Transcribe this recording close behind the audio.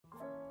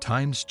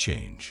Times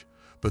change,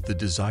 but the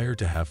desire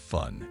to have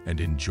fun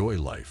and enjoy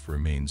life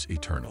remains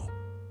eternal.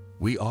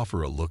 We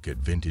offer a look at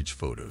vintage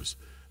photos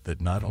that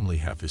not only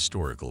have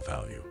historical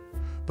value,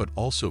 but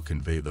also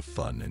convey the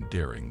fun and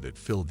daring that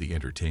filled the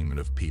entertainment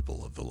of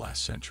people of the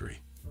last century.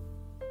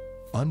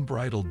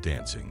 Unbridled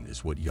dancing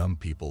is what young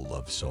people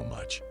love so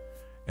much,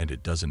 and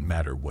it doesn't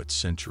matter what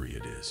century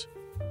it is.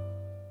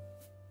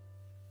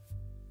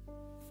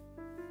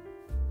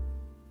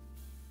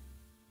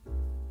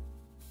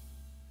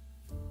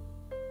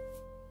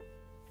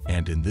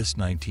 And in this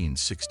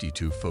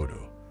 1962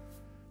 photo,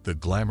 the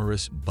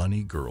glamorous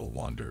bunny girl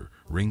Wanda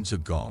rings a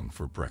gong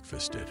for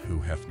breakfast at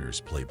Hugh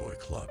Hefner's Playboy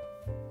Club.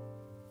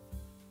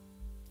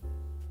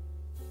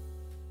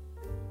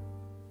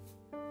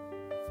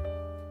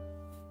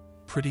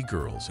 Pretty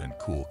girls and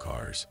cool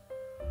cars.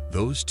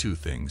 Those two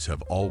things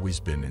have always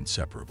been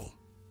inseparable.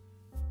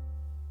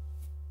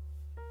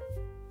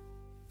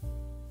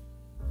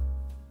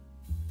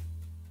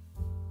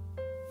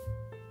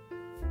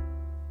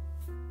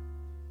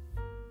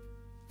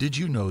 Did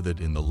you know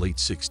that in the late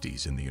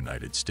 60s in the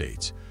United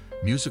States,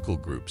 musical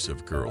groups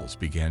of girls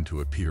began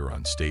to appear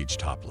on stage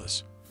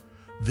topless?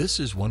 This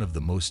is one of the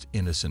most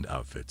innocent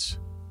outfits,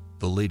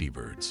 the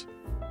Ladybirds.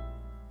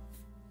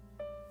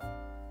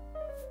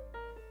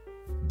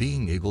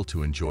 Being able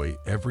to enjoy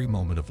every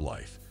moment of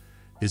life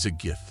is a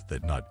gift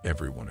that not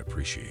everyone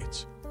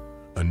appreciates.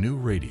 A new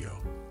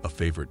radio, a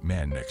favorite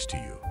man next to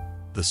you,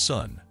 the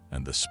sun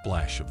and the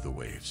splash of the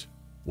waves.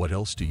 What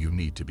else do you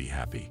need to be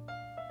happy?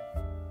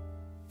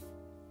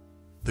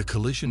 The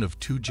collision of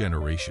two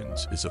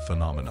generations is a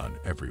phenomenon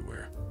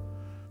everywhere.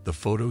 The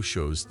photo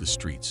shows the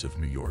streets of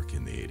New York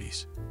in the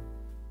 80s.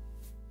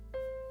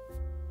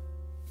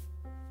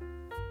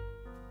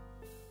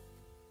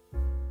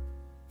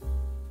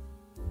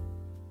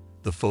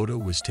 The photo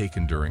was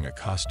taken during a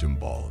costume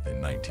ball in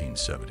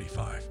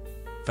 1975.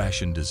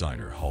 Fashion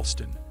designer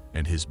Halston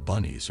and his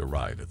bunnies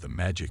arrive at the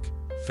Magic,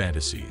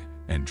 Fantasy,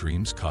 and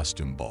Dreams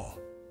costume ball.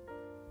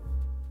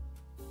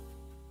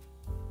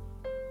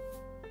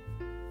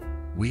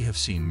 We have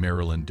seen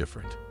Marilyn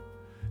Different,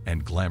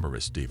 and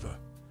glamorous diva,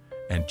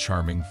 and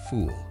charming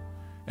fool,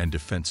 and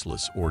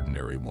defenseless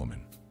ordinary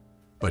woman.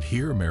 But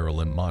here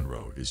Marilyn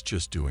Monroe is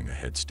just doing a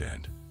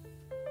headstand.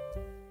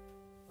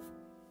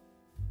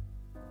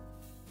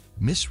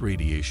 Miss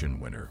Radiation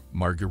winner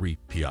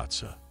Marguerite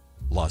Piazza,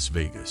 Las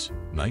Vegas,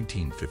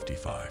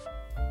 1955.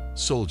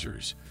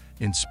 Soldiers,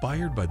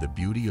 inspired by the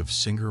beauty of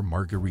singer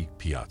Marguerite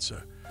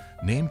Piazza,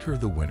 named her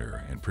the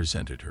winner and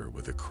presented her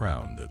with a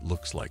crown that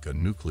looks like a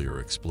nuclear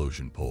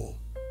explosion pole.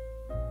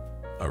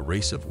 A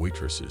race of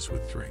waitresses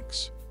with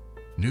drinks.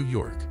 New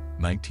York,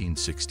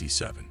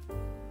 1967.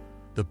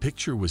 The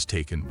picture was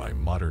taken by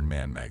Modern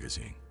Man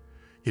magazine.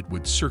 It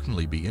would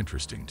certainly be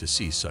interesting to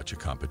see such a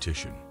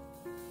competition.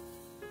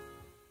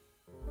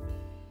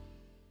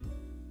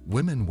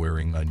 Women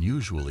wearing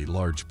unusually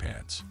large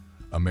pants.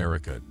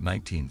 America,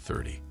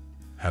 1930.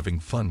 Having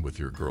fun with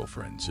your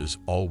girlfriends is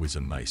always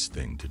a nice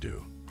thing to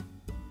do.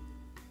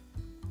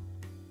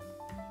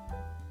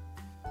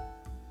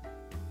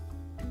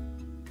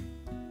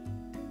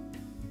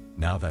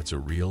 Now that's a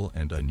real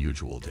and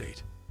unusual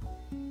date.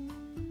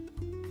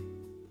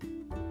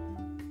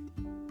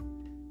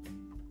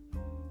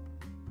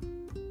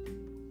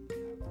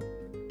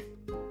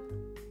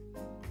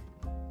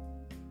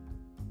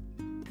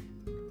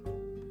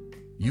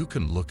 You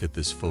can look at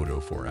this photo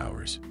for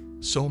hours.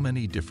 So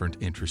many different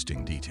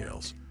interesting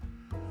details.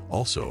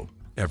 Also,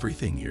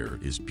 everything here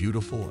is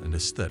beautiful and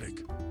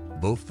aesthetic,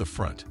 both the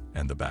front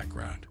and the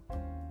background.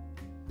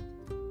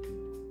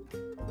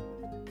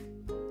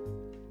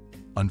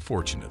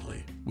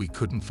 Unfortunately, we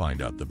couldn't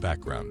find out the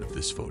background of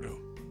this photo.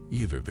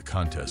 Either the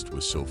contest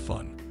was so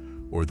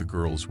fun, or the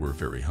girls were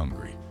very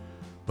hungry,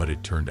 but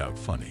it turned out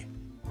funny.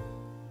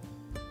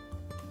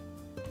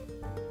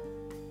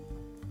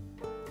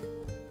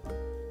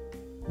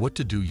 What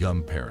to do,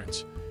 young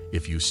parents,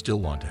 if you still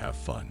want to have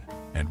fun,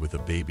 and with a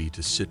baby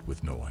to sit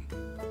with no one?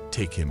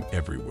 Take him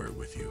everywhere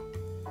with you.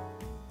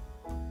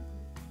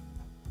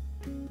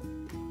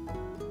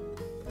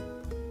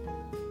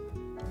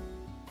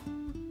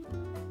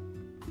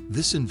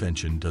 This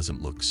invention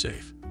doesn't look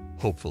safe.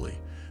 Hopefully,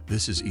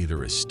 this is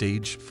either a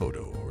staged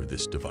photo or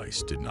this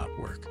device did not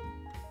work.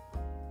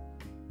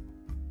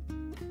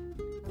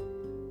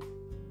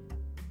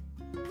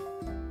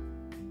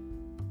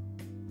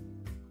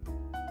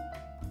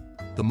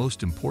 The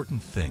most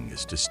important thing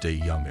is to stay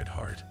young at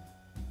heart.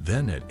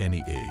 Then at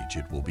any age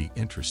it will be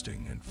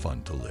interesting and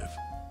fun to live.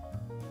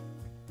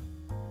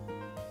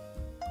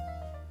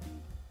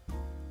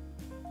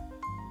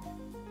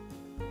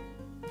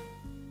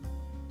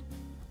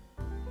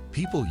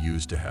 People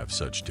used to have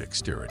such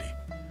dexterity.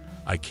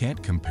 I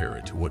can't compare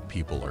it to what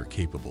people are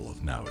capable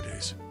of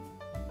nowadays.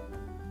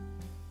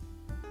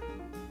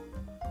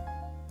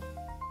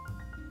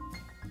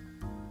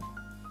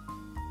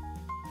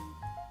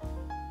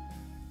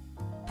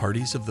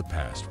 Parties of the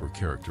past were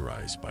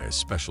characterized by a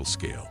special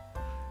scale.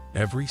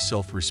 Every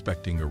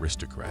self-respecting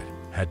aristocrat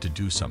had to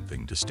do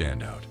something to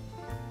stand out.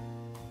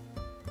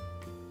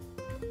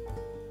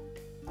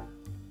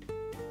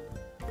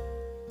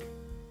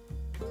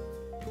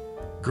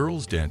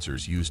 Girls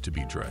dancers used to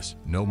be dressed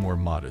no more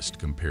modest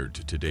compared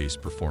to today's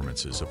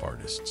performances of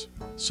artists.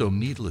 So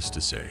needless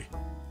to say,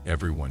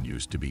 everyone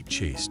used to be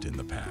chaste in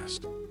the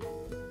past.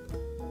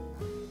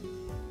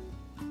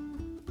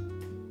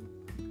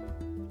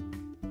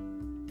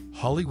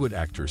 Hollywood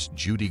actress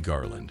Judy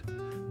Garland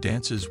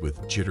dances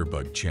with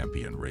jitterbug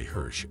champion Ray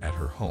Hirsch at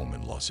her home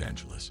in Los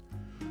Angeles.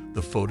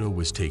 The photo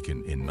was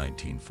taken in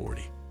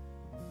 1940.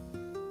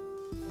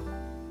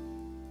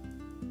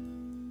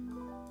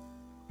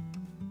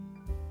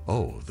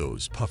 Oh,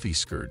 those puffy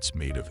skirts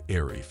made of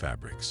airy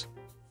fabrics,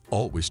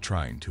 always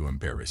trying to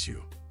embarrass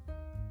you.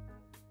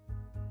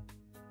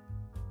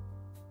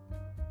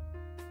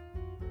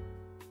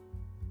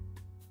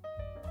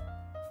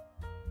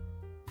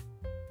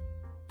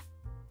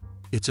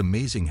 It's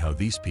amazing how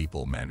these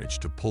people manage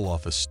to pull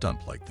off a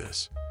stunt like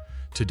this.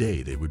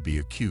 Today, they would be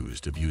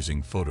accused of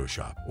using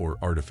Photoshop or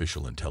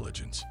artificial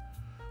intelligence.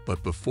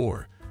 But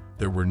before,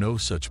 there were no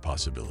such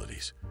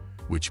possibilities,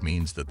 which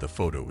means that the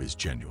photo is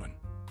genuine.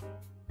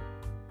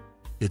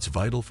 It's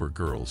vital for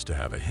girls to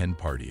have a hen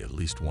party at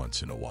least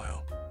once in a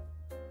while.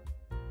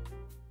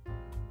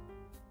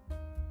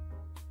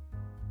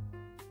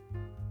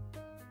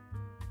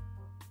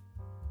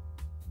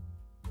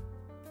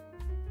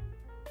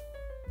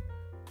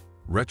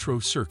 Retro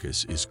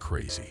circus is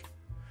crazy.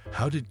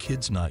 How did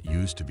kids not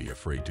used to be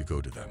afraid to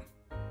go to them?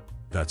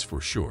 That's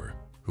for sure,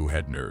 who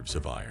had nerves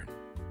of iron.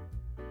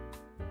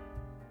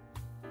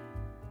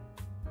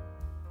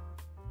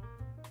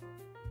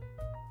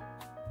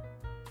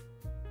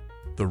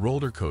 The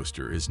roller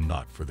coaster is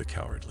not for the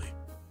cowardly,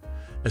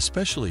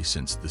 especially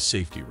since the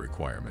safety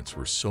requirements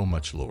were so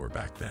much lower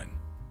back then.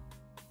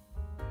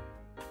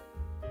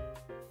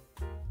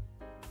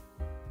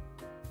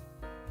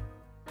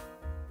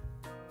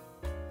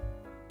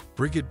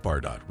 Brigitte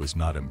Bardot was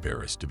not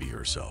embarrassed to be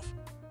herself.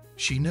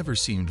 She never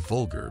seemed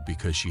vulgar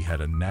because she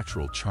had a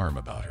natural charm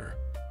about her.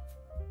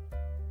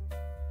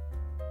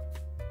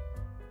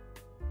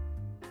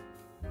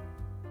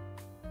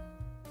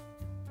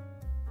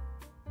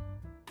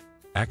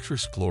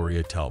 Actress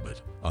Gloria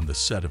Talbot on the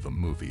set of a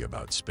movie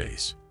about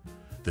space.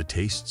 The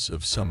tastes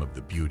of some of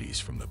the beauties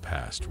from the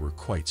past were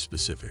quite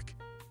specific.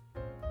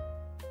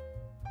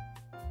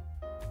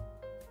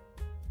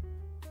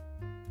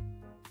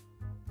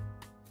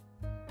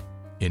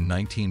 In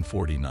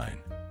 1949,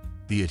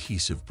 the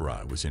adhesive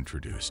bra was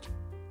introduced.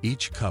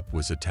 Each cup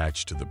was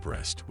attached to the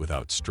breast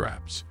without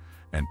straps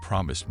and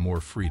promised more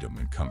freedom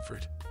and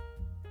comfort.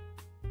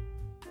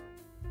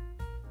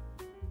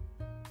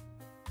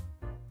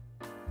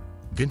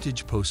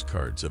 Vintage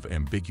postcards of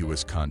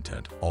ambiguous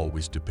content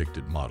always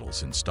depicted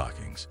models in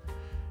stockings.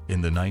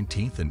 In the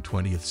 19th and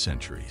 20th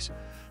centuries,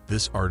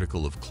 this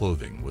article of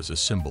clothing was a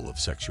symbol of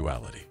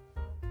sexuality.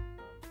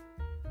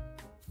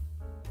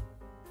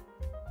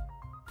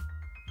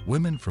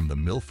 Women from the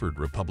Milford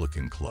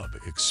Republican Club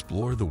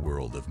explore the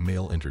world of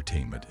male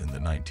entertainment in the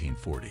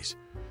 1940s.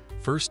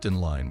 First in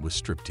line was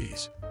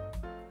striptease,